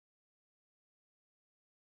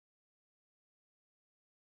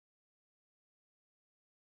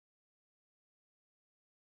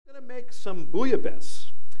I'm going to make some bouillabaisse.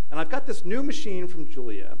 And I've got this new machine from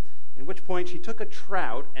Julia, in which point she took a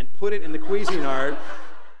trout and put it in the Cuisinart.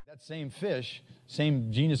 That same fish,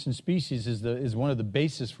 same genus and species, is one of the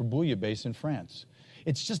bases for bouillabaisse in France.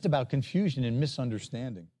 It's just about confusion and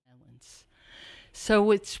misunderstanding.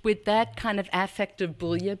 So it's with that kind of affective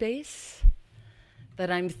bouillabaisse that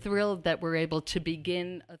I'm thrilled that we're able to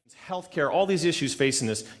begin. Healthcare, all these issues facing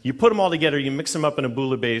this, you put them all together, you mix them up in a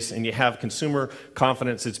bouillabaisse, and you have consumer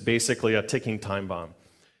confidence. It's basically a ticking time bomb.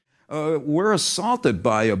 We're assaulted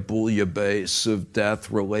by a bouillabaisse of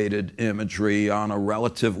death-related imagery on a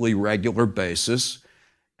relatively regular basis.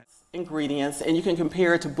 Ingredients, and you can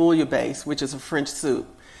compare it to bouillabaisse, which is a French soup.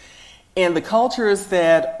 And the cultures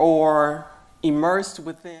that are immersed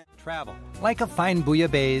within travel, like a fine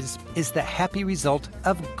bouillabaisse, is the happy result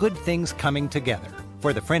of good things coming together.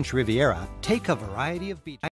 For the French Riviera, take a variety of beaches.